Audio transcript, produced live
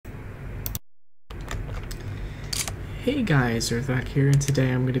Hey guys, Erthrock here, and today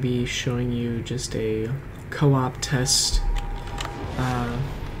I'm going to be showing you just a co-op test. I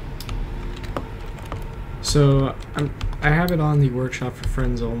have it on the workshop for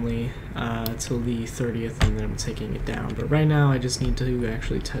friends only till the 30th, and then I'm taking it down. But right now I just need to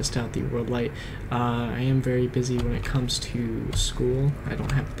actually test out the world light. I am very busy when it comes to school. I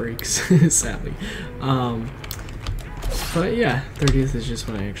don't have breaks, sadly. But yeah, 30th is just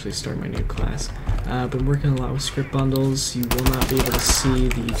when I actually start my new class. I've been working a lot with script bundles. You will not be able to see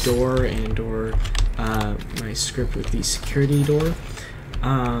the door and/or my script with the security door.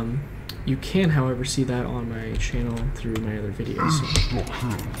 You can, however, see that on my channel through my other videos.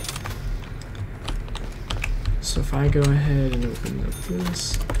 So if I go ahead and open up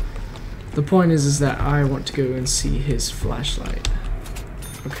this, the point is that I want to go and see his flashlight.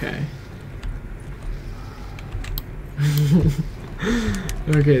 Okay.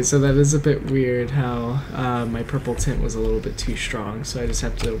 Okay, so that is a bit weird how my purple tint was a little bit too strong, so I just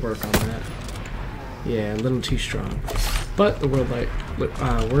have to work on that. Yeah, a little too strong. But the world light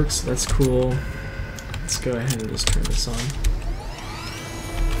works, so that's cool. Let's go ahead and just turn this on.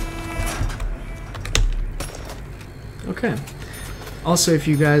 Okay. Also, if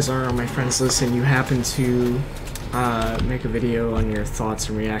you guys are on my friends list and you happen to make a video on your thoughts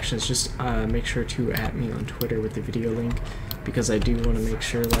and reactions, just make sure to @ me on Twitter with the video link, because I do want to make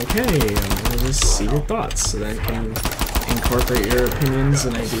sure, like, hey, I want to just see your thoughts so that I can incorporate your opinions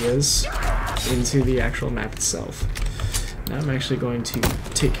and ideas into the actual map itself. Now I'm actually going to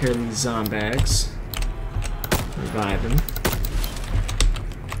take care of these zombags. Revive them.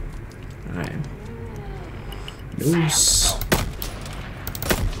 Alright. Noose.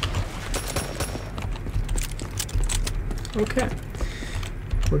 Okay.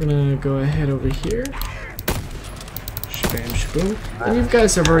 We're gonna go ahead over here. Shabam shaboom. And you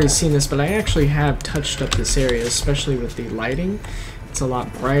guys have already seen this, but I actually have touched up this area, especially with the lighting. It's a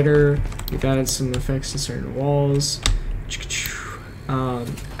lot brighter. We've added some effects to certain walls.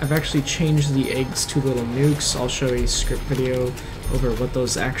 I've actually changed the eggs to little nukes. I'll show a script video over what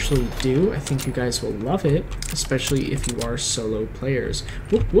those actually do. I think you guys will love it, especially if you are solo players.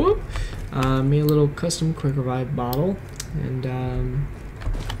 Whoop whoop! Made a little custom quick revive bottle, and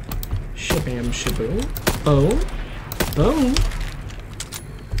shabam shaboom. Boom. Boom.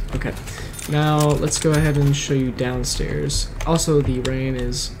 Okay. Now let's go ahead and show you downstairs. Also, the rain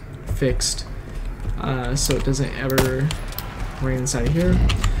is fixed, so it doesn't ever rain inside of here.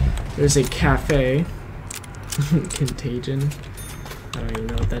 There's a cafe. Contagion. I don't even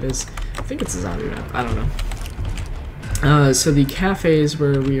know what that is. I think it's a zombie map. I don't know. So the cafe is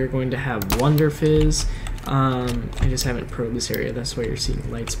where we are going to have Wonder Fizz. I just haven't probed this area. That's why you're seeing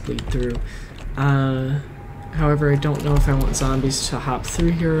lights bleed through. However, I don't know if I want zombies to hop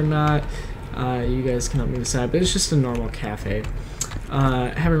through here or not. You guys can help me decide, but it's just a normal cafe.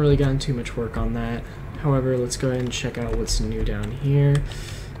 I haven't really gotten too much work on that. However, let's go ahead and check out what's new down here.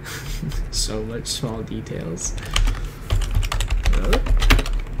 So much small details.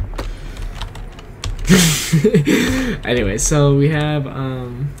 Anyway, so we have a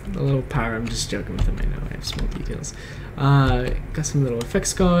little power. I'm just joking with him. I know I have small details. Got some little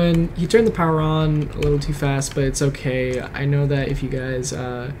effects going. He turned the power on a little too fast, but it's okay. I know that if you guys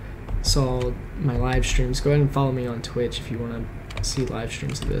saw my live streams, go ahead and follow me on Twitch if you want to see live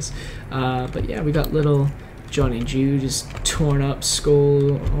streams of this. But yeah, we got little Johnny Jew just torn up,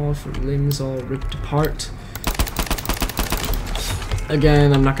 skull off, limbs all ripped apart.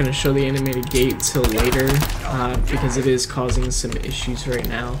 Again, I'm not going to show the animated gate till later, because it is causing some issues right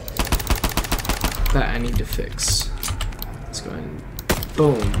now that I need to fix. Let's go ahead and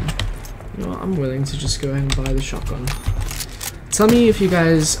boom. You know, I'm willing to just go ahead and buy the shotgun. Tell me if you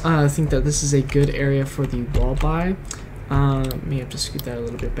guys think that this is a good area for the wall buy. May have to scoot that a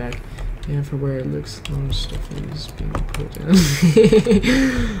little bit back. Yeah, for where it looks, a lot of stuff is being pulled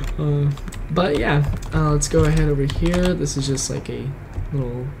down. But yeah, let's go ahead over here. This is just like a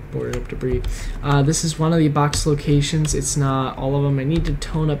little boarded up debris. This is one of the box locations. It's not all of them. I need to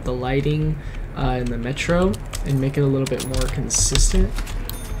tone up the lighting in the metro and make it a little bit more consistent.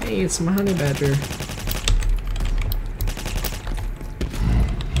 Hey, it's my honey badger.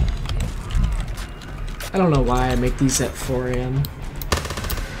 I don't know why I make these at 4 AM.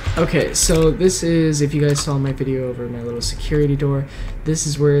 Okay, so this is, if you guys saw my video over my little security door, this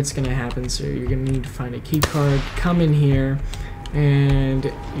is where it's going to happen. So you're going to need to find a key card, come in here, and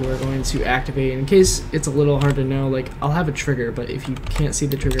you are going to activate. In case it's a little hard to know, like, I'll have a trigger, but if you can't see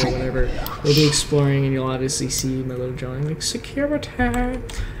the trigger or whatever, we'll be exploring and you'll obviously see my little drawing, like, security.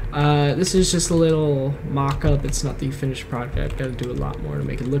 This is just a little mock-up. It's not the finished product. I've got to do a lot more to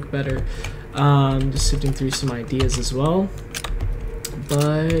make it look better. Just sifting through some ideas as well.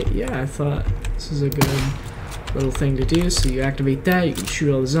 But yeah, I thought this is a good little thing to do. So you activate that, you can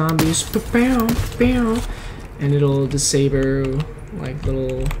shoot all the zombies, and it'll disable like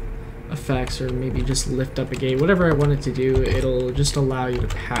little effects, or maybe just lift up a gate, whatever I want it to do. It'll just allow you to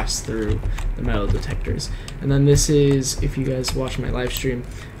pass through the metal detectors. And then this is, if you guys watch my live stream,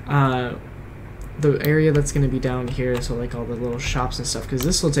 the area that's going to be down here, so like all the little shops and stuff, because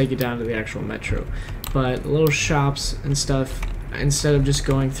this will take you down to the actual metro. But the little shops and stuff, instead of just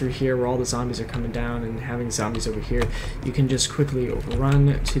going through here where all the zombies are coming down and having zombies over here, you can just quickly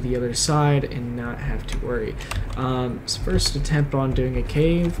run to the other side and not have to worry. It's first attempt on doing a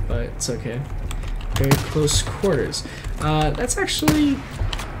cave, but it's okay. Very close quarters. That's actually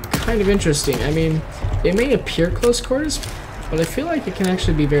kind of interesting. I mean, it may appear close quarters, but I feel like it can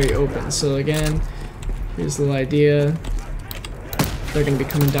actually be very open. So again, here's the little idea. They're going to be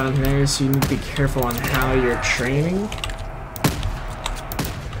coming down here, so you need to be careful on how you're training.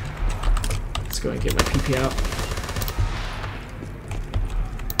 Let's go and get my PP out.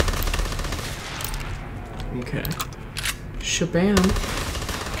 Okay. Shabam.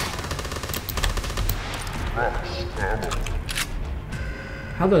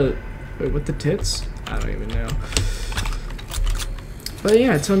 How the... Wait, what the tits? I don't even know. But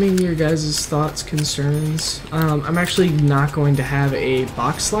yeah, tell me your guys' thoughts, concerns. I'm actually not going to have a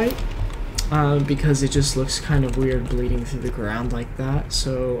box light because it just looks kind of weird bleeding through the ground like that.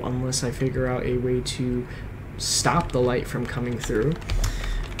 So unless I figure out a way to stop the light from coming through,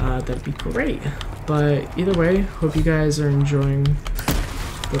 that'd be great. But either way, hope you guys are enjoying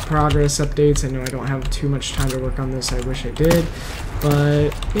the progress updates. I know I don't have too much time to work on this. I wish I did. But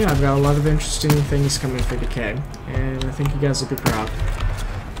yeah, I've got a lot of interesting things coming for Decay, and I think you guys will be proud.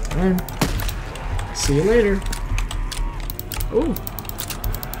 Alright, see you later. Ooh.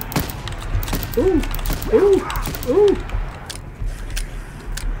 Ooh. Ooh. Ooh.